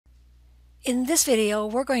In this video,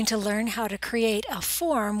 we're going to learn how to create a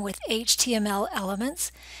form with HTML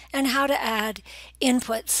elements and how to add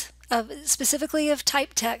inputs specifically of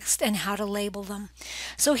type text and how to label them.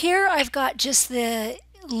 So here I've got just the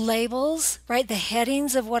labels, right, the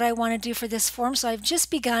headings of what I want to do for this form. So I've just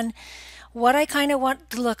begun what I kind of want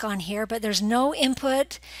to look on here, but there's no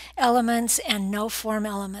input elements and no form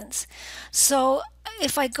elements. So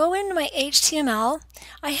if I go into my HTML,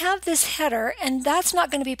 I have this header, and that's not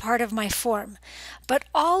going to be part of my form. But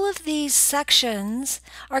all of these sections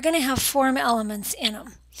are going to have form elements in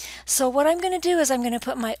them. So what I'm going to do is I'm going to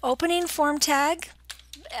put my opening form tag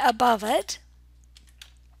above it.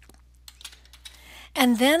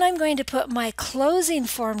 And then I'm going to put my closing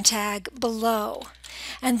form tag below.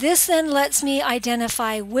 And this then lets me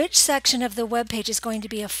identify which section of the web page is going to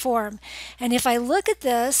be a form. And if I look at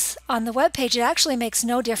this on the web page, it actually makes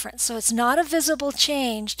no difference. So it's not a visible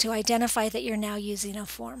change to identify that you're now using a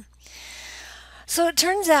form. So it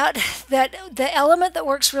turns out that the element that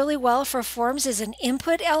works really well for forms is an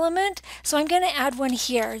input element. So I'm going to add one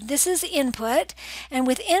here. This is input. And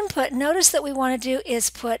with input, notice that we want to do is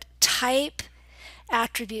put type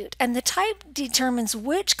attribute. And the type determines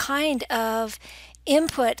which kind of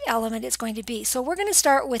input element it's going to be. So we're going to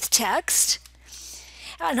start with text.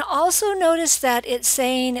 And also notice that it's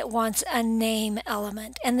saying it wants a name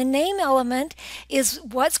element. And the name element is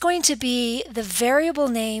what's going to be the variable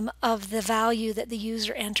name of the value that the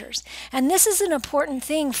user enters. And this is an important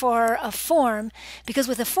thing for a form, because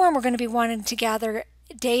with a form we're going to be wanting to gather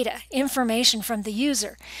data, information from the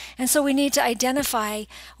user. And so we need to identify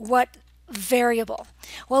what variable.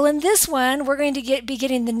 Well, in this one we're going to be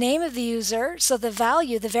getting the name of the user, so the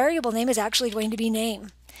value, the variable name, is actually going to be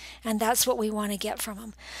name, and that's what we want to get from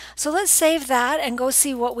them. So let's save that and go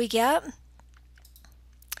see what we get.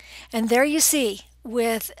 And there you see,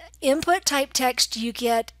 with input type text you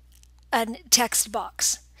get a text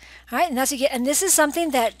box. All right, and that's what you get. And this is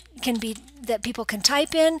something that people can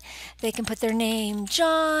type in. They can put their name,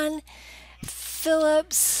 John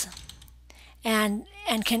Phillips, and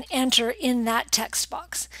can enter in that text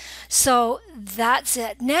box. So that's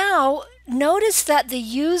it. Now notice that the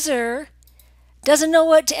user doesn't know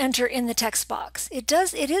what to enter in the text box. It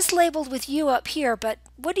is labeled with you up here, but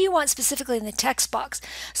what do you want specifically in the text box?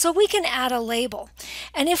 So we can add a label.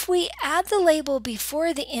 And if we add the label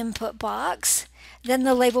before the input box, then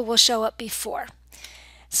the label will show up before.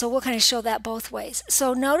 So we'll kind of show that both ways.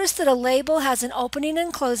 So notice that a label has an opening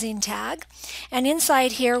and closing tag, and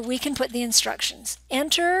inside here we can put the instructions.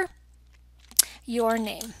 Enter your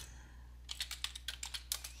name.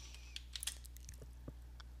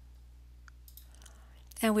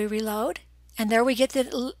 And we reload, and there we get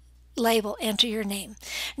the label, enter your name.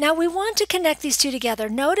 Now we want to connect these two together.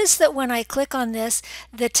 Notice that when I click on this,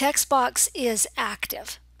 the text box is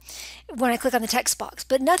active when I click on the text box,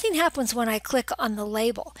 but nothing happens when I click on the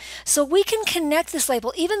label. So we can connect this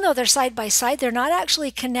label, even though they're side by side, they're not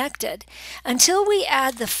actually connected until we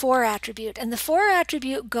add the for attribute. And the for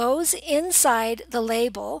attribute goes inside the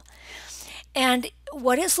label, and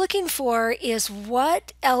what it's looking for is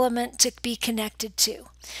what element to be connected to.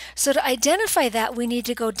 So to identify that, we need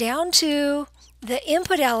to go down to the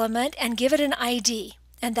input element and give it an ID.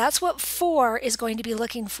 And that's what for is going to be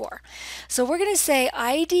looking for. So we're going to say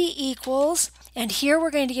ID equals, and here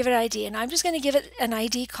we're going to give it an ID. And I'm just going to give it an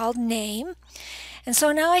ID called name. And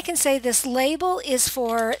so now I can say this label is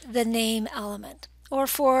for the name element,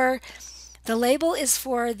 or the label is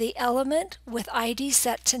for the element with ID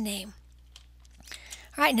set to name.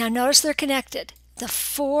 All right, now notice they're connected. The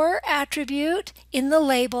for attribute in the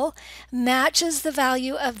label matches the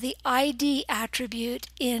value of the ID attribute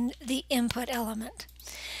in the input element.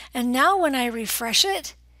 And now when I refresh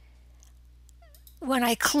it, when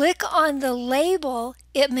I click on the label,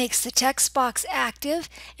 it makes the text box active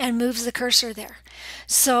and moves the cursor there.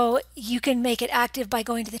 So you can make it active by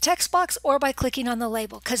going to the text box or by clicking on the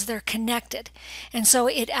label, because they're connected. And so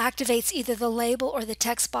it activates either the label or the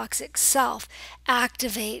text box itself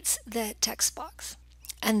activates the text box.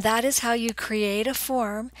 And that is how you create a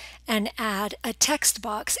form and add a text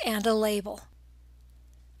box and a label.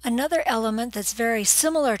 Another element that's very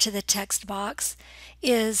similar to the text box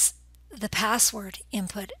is the password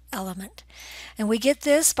input element. And we get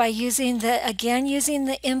this by using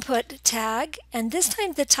the input tag, and this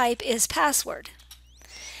time the type is password.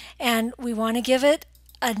 And we want to give it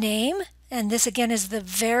a name, and this again is the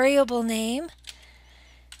variable name.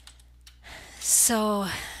 So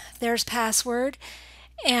there's password.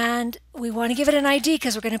 And we want to give it an ID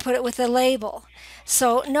because we're going to put it with a label.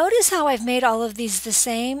 So notice how I've made all of these the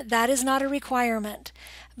same. That is not a requirement,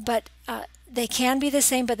 but they can be the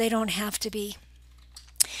same, but they don't have to be.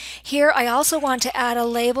 Here I also want to add a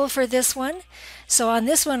label for this one. So on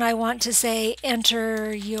this one I want to say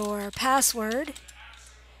enter your password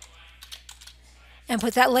and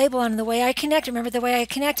put that label on. The way I connect it, remember the way I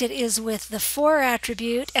connect it is with the for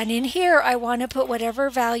attribute, and in here I want to put whatever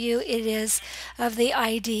value it is of the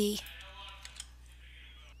ID.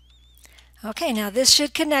 Okay, now this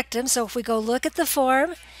should connect them. So if we go look at the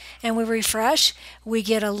form and we refresh, we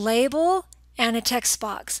get a label and a text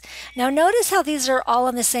box. Now notice how these are all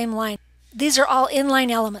on the same line. These are all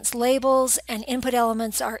inline elements. Labels and input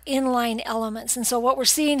elements are inline elements. And so what we're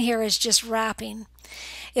seeing here is just wrapping.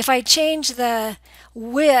 If I change the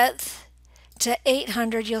width to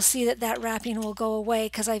 800, you'll see that that wrapping will go away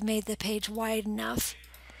because I've made the page wide enough.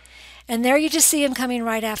 And there you just see them coming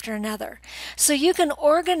right after another. So you can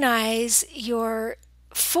organize your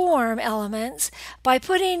form elements by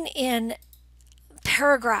putting in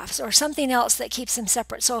paragraphs or something else that keeps them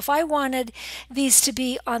separate. So if I wanted these to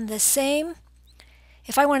be on the same,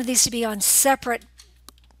 if I wanted these to be on separate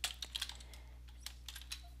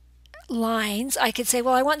lines, I could say,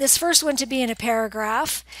 well, I want this first one to be in a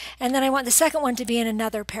paragraph, and then I want the second one to be in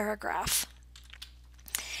another paragraph.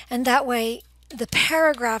 And that way the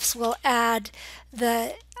paragraphs will add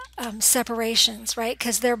the separations, right?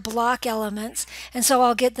 Because they're block elements, and so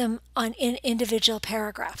I'll get them on individual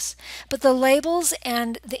paragraphs. But the labels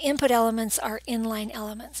and the input elements are inline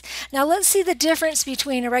elements. Now let's see the difference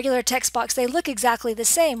between a regular text box. They look exactly the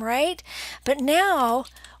same, right? But now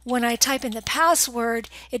when I type in the password,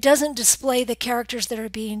 it doesn't display the characters that are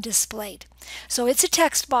being displayed. So it's a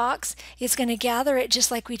text box. It's going to gather it just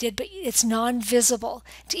like we did, but it's non-visible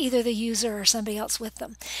to either the user or somebody else with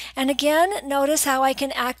them. And again, notice how I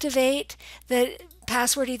can activate the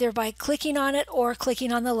password either by clicking on it or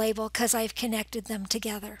clicking on the label because I've connected them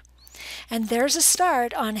together. And there's a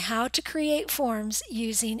start on how to create forms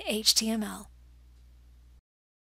using HTML.